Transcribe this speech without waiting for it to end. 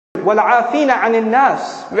وَالْعَافِينَ عَنِ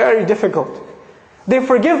النَّاسِ. Very difficult. They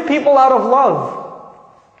forgive people out of love.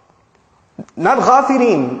 Not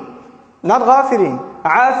ghafirin. Not ghafirin.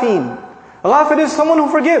 Afin. Ghafir is someone who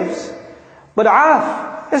forgives. But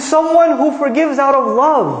af is someone who forgives out of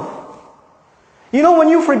love. You know when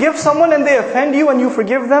you forgive someone and they offend you and you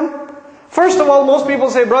forgive them? First of all, most people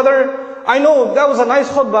say, brother, I know that was a nice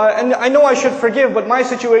khutbah and I know I should forgive, but my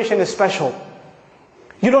situation is special.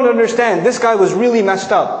 You don't understand. This guy was really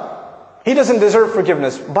messed up. He doesn't deserve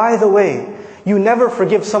forgiveness. By the way, you never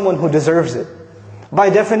forgive someone who deserves it. By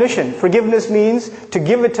definition, forgiveness means to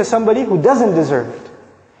give it to somebody who doesn't deserve it.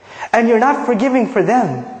 And you're not forgiving for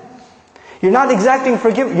them. You're not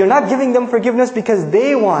you're not giving them forgiveness because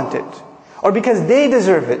they want it or because they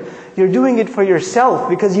deserve it. You're doing it for yourself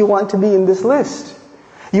because you want to be in this list.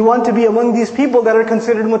 You want to be among these people that are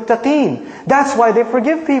considered muttaqeen. That's why they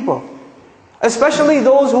forgive people. Especially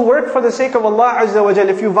those who work for the sake of Allah Azza wa Jal.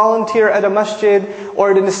 If you volunteer at a masjid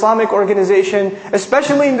or at an Islamic organization,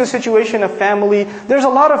 especially in the situation of family, there's a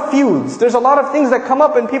lot of feuds. There's a lot of things that come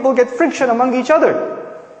up and people get friction among each other.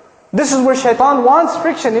 This is where shaitan wants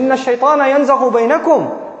friction. Inna shaitana yanzahu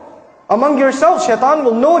bainakum. Among yourselves, shaitan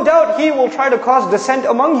will no doubt, he will try to cause dissent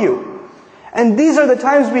among you. And these are the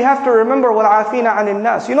times we have to remember وَالْعَافِينَ عَنِ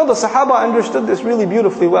النَّاسِ. You know, the Sahaba understood this really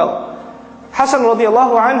beautifully well. Hassan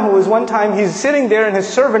radiallahu anhu is one time, he's sitting there and his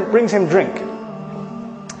servant brings him drink.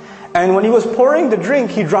 And when he was pouring the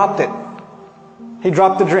drink, he dropped it. He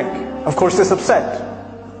dropped the drink. Of course, this upset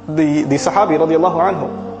the Sahabi radiallahu anhu.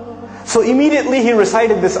 So immediately he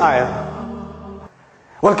recited this ayah.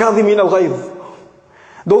 وَالْكَاظِمِينَ الْغَيْظِ.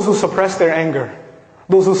 Those who suppress their anger.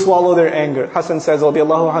 Those who swallow their anger. Hassan says,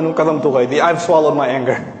 radiallahu anhu, كَظَمْتُ غَيْظِ. I've swallowed my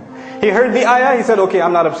anger. He heard the ayah, he said, okay,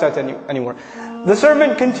 I'm not upset anymore. The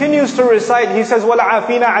servant continues to recite, he says,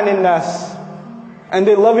 وَالْعَافِينَ عَنِ النَّاسِ. And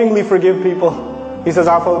they lovingly forgive people. He says,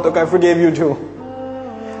 عَفَوْتُكَ, I forgave you too.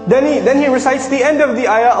 Then he recites the end of the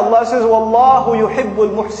ayah. Allah says, وَاللَّهُ يُحِبُّ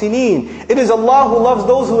الْمُحْسِنِينَ. It is Allah who loves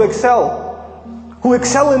those who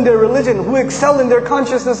excel in their religion, who excel in their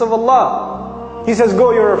consciousness of Allah. He says,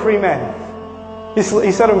 go, you're a free man. He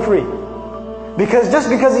set him free. Just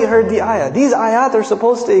because he heard the ayah. These ayat are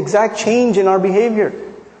supposed to exact change in our behavior.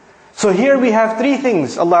 So here we have three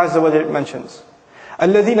things Allah Azza wa Jalla mentions.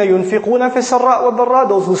 الَّذِينَ يُنْفِقُونَ فِي السَّرَّاءِ وَالضَّرَّاءِ.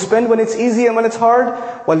 Those who spend when it's easy and when it's hard.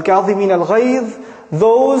 وَالْكَاظِمِينَ الْغَيْظِ.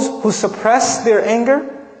 Those who suppress their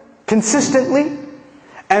anger consistently.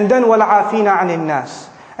 And then وَالْعَافِينَ عَنِ النَّاسِ.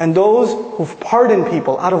 And those who pardon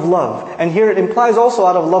people out of love. And here it implies also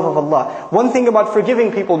out of love of Allah. One thing about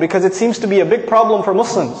forgiving people, because it seems to be a big problem for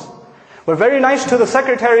Muslims. We're very nice to the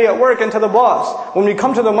secretary at work and to the boss. When we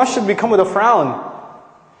come to the masjid, we come with a frown.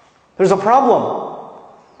 There's a problem.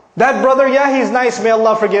 That brother, yeah, he's nice, may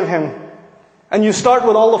Allah forgive him. And you start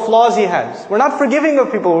with all the flaws he has. We're not forgiving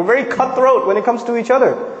of people. We're very cutthroat when it comes to each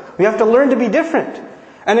other. We have to learn to be different.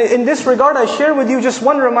 And in this regard, I share with you just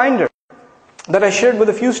one reminder that I shared with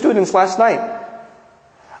a few students last night.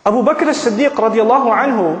 Abu Bakr as-Siddiq radiallahu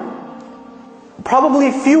anhu,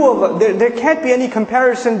 probably there can't be any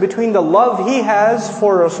comparison between the love he has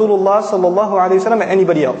for Rasulullah sallallahu alaihi wasallam and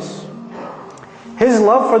anybody else. His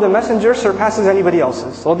love for the messenger surpasses anybody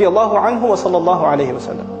else's. Radiallahu anhu wa sallallahu alayhi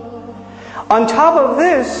wasallam. On top of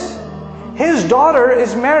this, his daughter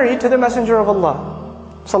is married to the messenger of Allah.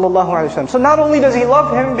 Sallallahu alayhi wasallam. So not only does he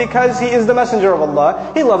love him because he is the messenger of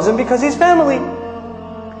Allah, he loves him because he's family.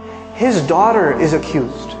 His daughter is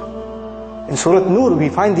accused. In Surah Nur we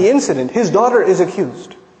find the incident. His daughter is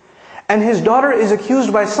accused. And his daughter is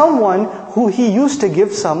accused by someone who he used to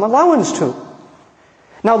give some allowance to.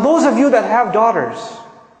 Now those of you that have daughters,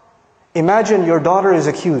 imagine your daughter is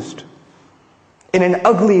accused in an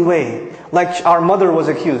ugly way, like our mother was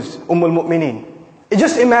accused, al-Mu'mineen.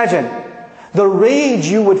 Just imagine the rage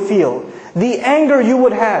you would feel, the anger you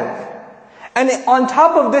would have. And on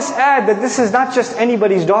top of this, add that this is not just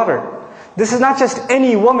anybody's daughter. This is not just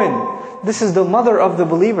any woman. This is the mother of the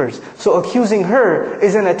believers. So accusing her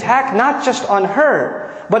is an attack not just on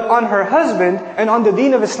her, but on her husband and on the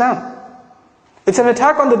deen of Islam. It's an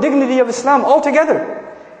attack on the dignity of Islam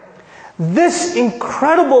altogether. This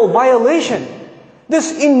incredible violation,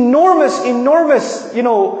 this enormous,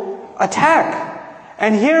 attack.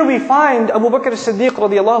 And here we find Abu Bakr as-Siddiq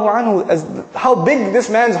radiallahu anhu, as how big this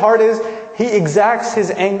man's heart is, he exacts his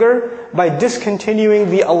anger by discontinuing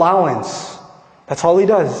the allowance. That's all he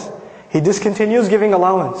does. He discontinues giving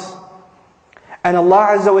allowance. And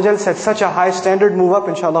Allah Azza wa Jal set such a high standard. Move up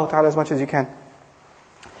inshallah ta'ala as much as you can.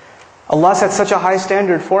 Allah set such a high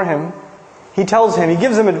standard for him. He tells him, He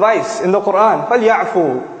gives him advice in the Quran,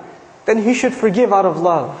 فَلْيَعْفُوا. Then he should forgive out of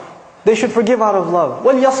love. They should forgive out of love.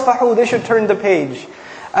 وَلْيَصْفَحُوا. They should turn the page.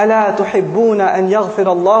 أَلَا تُحِبُّونَ أَنْ يَغْفِرَ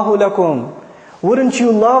اللَّهُ لَكُمْ. Wouldn't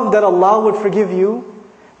you love that Allah would forgive you?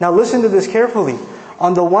 Now listen to this carefully.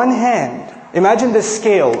 On the one hand, imagine this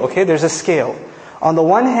scale, okay? There's a scale. On the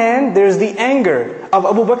one hand, there's the anger of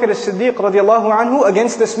Abu Bakr as-Siddiq radiallahu anhu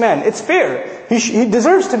against this man. It's fair. He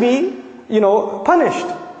deserves to be, punished.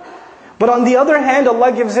 But on the other hand,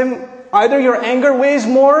 Allah gives him either your anger weighs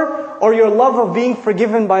more or your love of being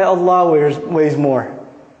forgiven by Allah weighs more.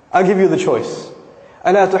 I'll give you the choice.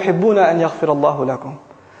 أَلَا تُحِبُّونَ أَنْ يَغْفِرَ اللَّهُ لَكُمْ.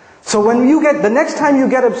 So when the next time you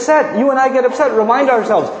get upset, you and I get upset, remind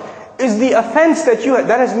ourselves, is the offense that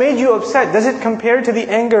has made you upset, does it compare to the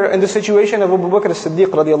anger and the situation of Abu Bakr as-Siddiq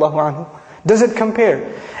radiallahu anhu? Does it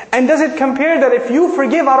compare? And does it compare that if you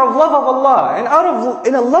forgive out of love of Allah, and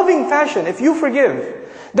in a loving fashion, if you forgive,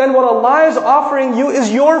 then what Allah is offering you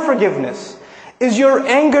is your forgiveness. Is your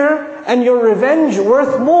anger and your revenge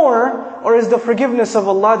worth more, or is the forgiveness of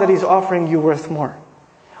Allah that He's offering you worth more?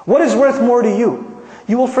 What is worth more to you?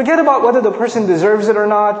 You will forget about whether the person deserves it or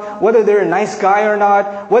not, whether they're a nice guy or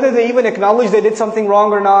not, whether they even acknowledge they did something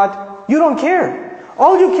wrong or not. You don't care.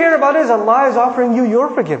 All you care about is Allah is offering you your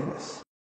forgiveness.